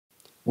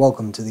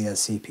Welcome to the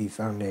SCP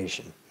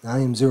Foundation. I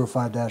am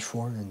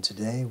 05-4 and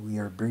today we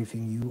are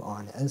briefing you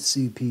on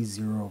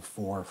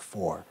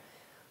SCP-044.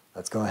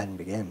 Let's go ahead and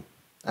begin.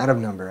 Item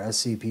number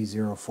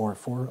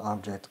SCP-044,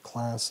 Object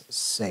Class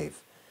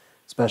Safe.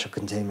 Special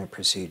Containment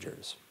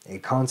Procedures. A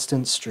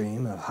constant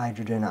stream of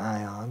hydrogen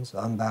ions,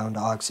 unbound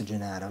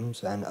oxygen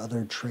atoms, and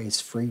other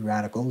trace-free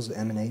radicals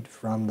emanate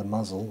from the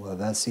muzzle of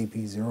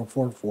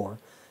SCP-044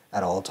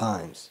 at all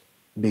times.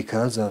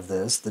 Because of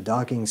this, the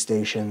docking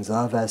stations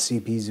of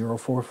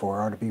SCP-044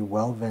 are to be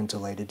well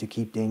ventilated to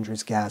keep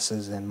dangerous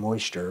gases and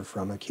moisture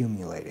from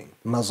accumulating.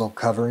 Muzzle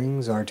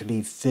coverings are to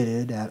be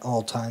fitted at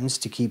all times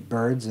to keep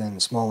birds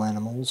and small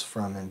animals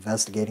from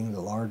investigating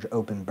the large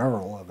open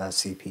barrel of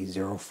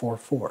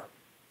SCP-044.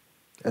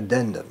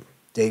 Addendum.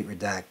 Date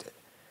redacted.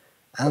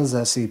 As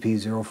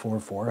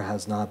SCP-044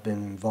 has not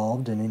been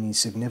involved in any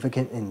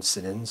significant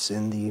incidents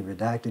in the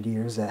redacted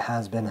years it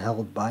has been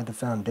held by the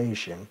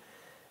Foundation,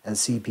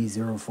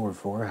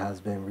 SCP-044 has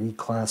been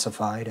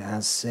reclassified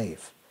as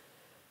safe.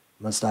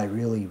 Must I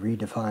really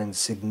redefine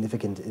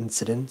significant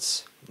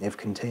incidents? If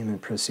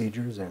containment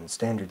procedures and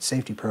standard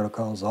safety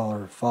protocols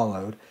are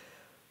followed,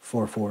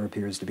 44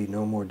 appears to be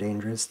no more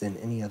dangerous than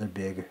any other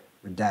big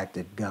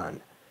redacted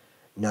gun.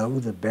 No,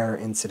 the bear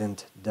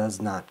incident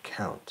does not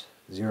count.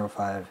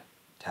 05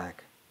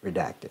 TAC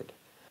redacted.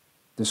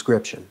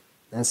 Description: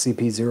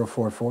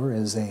 SCP-044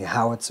 is a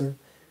howitzer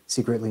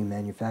secretly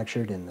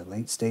manufactured in the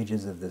late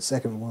stages of the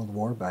Second World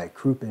War by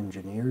Krupp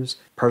engineers,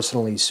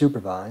 personally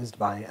supervised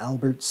by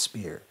Albert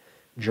Speer,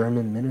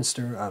 German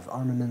Minister of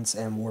Armaments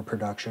and War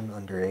Production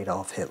under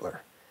Adolf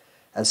Hitler.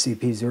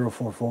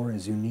 SCP-044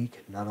 is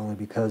unique not only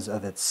because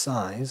of its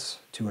size,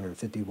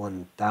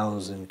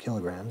 251,000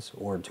 kilograms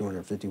or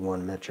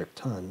 251 metric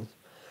tons,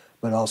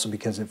 but also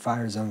because it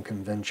fires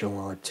unconventional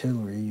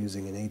artillery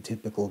using an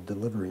atypical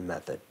delivery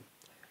method.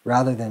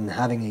 Rather than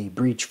having a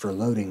breech for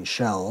loading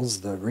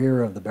shells, the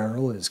rear of the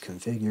barrel is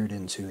configured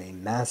into a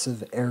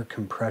massive air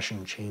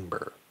compression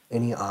chamber.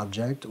 Any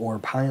object or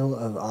pile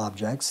of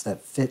objects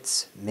that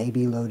fits may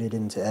be loaded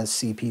into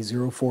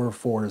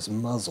SCP-044's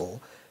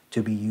muzzle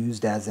to be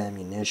used as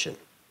ammunition.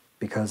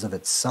 Because of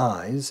its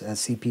size,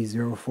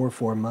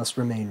 SCP-044 must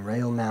remain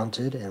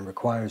rail-mounted and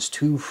requires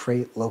 2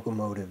 freight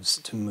locomotives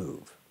to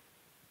move.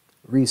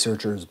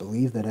 Researchers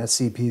believe that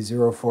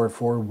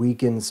SCP-044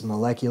 weakens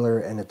molecular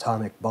and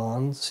atomic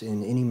bonds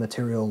in any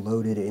material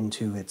loaded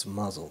into its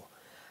muzzle.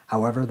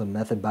 However, the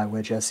method by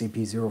which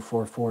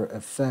SCP-044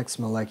 affects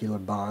molecular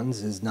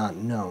bonds is not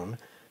known,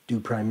 due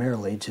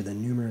primarily to the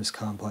numerous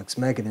complex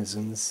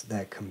mechanisms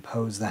that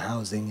compose the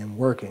housing and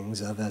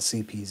workings of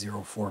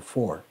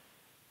SCP-044.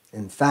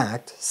 In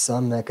fact,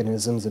 some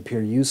mechanisms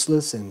appear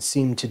useless and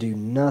seem to do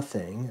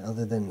nothing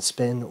other than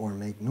spin or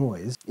make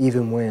noise,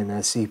 even when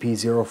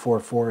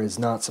SCP-044 is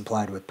not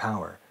supplied with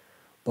power.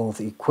 Both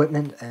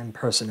equipment and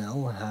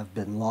personnel have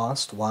been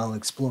lost while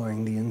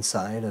exploring the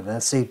inside of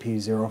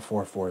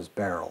SCP-044's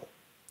barrel.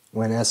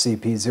 When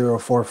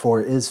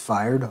SCP-044 is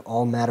fired,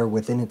 all matter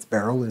within its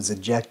barrel is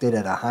ejected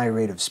at a high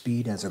rate of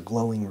speed as a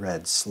glowing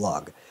red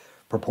slug,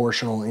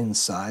 proportional in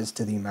size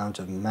to the amount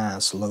of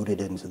mass loaded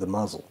into the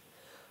muzzle.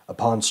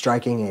 Upon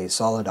striking a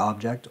solid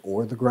object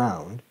or the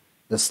ground,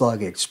 the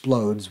slug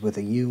explodes with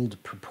a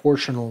yield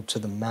proportional to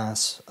the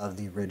mass of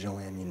the original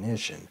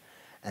ammunition,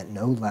 at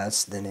no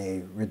less than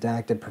a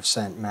redacted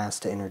 %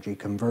 mass-to-energy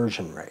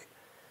conversion rate.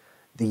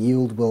 The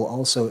yield will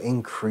also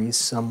increase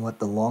somewhat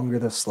the longer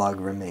the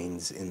slug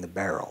remains in the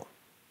barrel.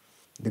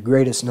 The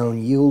greatest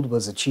known yield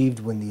was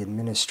achieved when the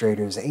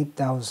administrator's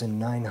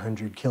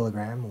 8,900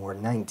 kilogram or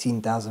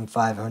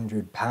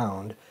 19,500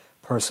 pound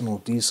personal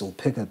diesel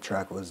pickup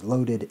truck was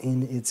loaded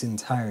in its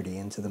entirety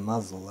into the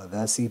muzzle of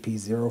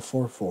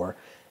SCP-044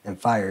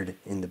 and fired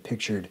in the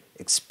pictured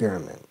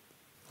experiment.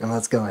 And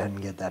let's go ahead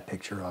and get that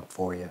picture up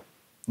for you.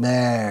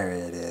 There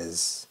it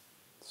is.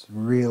 It's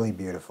really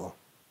beautiful.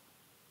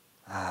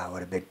 Ah,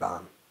 what a big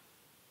bomb.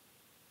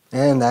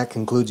 And that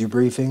concludes your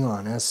briefing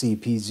on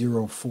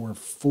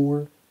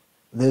SCP-044.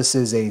 This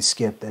is a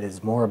skip that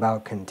is more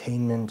about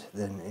containment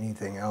than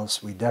anything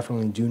else. We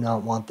definitely do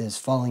not want this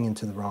falling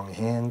into the wrong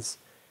hands.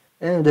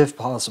 And if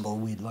possible,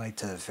 we'd like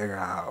to figure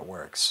out how it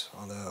works,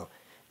 although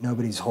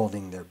nobody's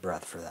holding their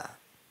breath for that.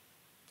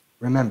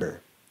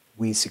 Remember,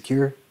 we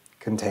secure,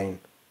 contain,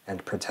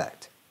 and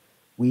protect.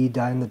 We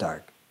die in the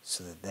dark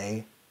so that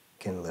they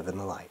can live in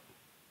the light.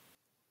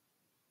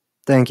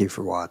 Thank you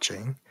for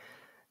watching.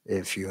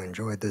 If you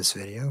enjoyed this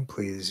video,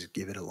 please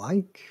give it a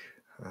like,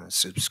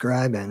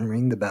 subscribe, and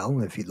ring the bell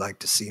if you'd like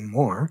to see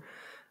more.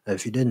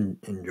 If you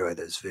didn't enjoy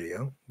this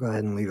video, go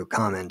ahead and leave a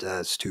comment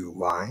as to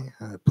why.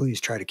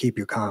 Please try to keep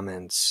your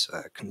comments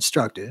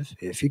constructive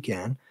if you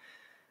can.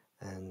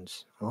 And,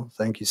 well,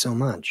 thank you so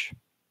much.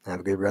 Have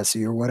a good rest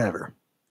of your whatever.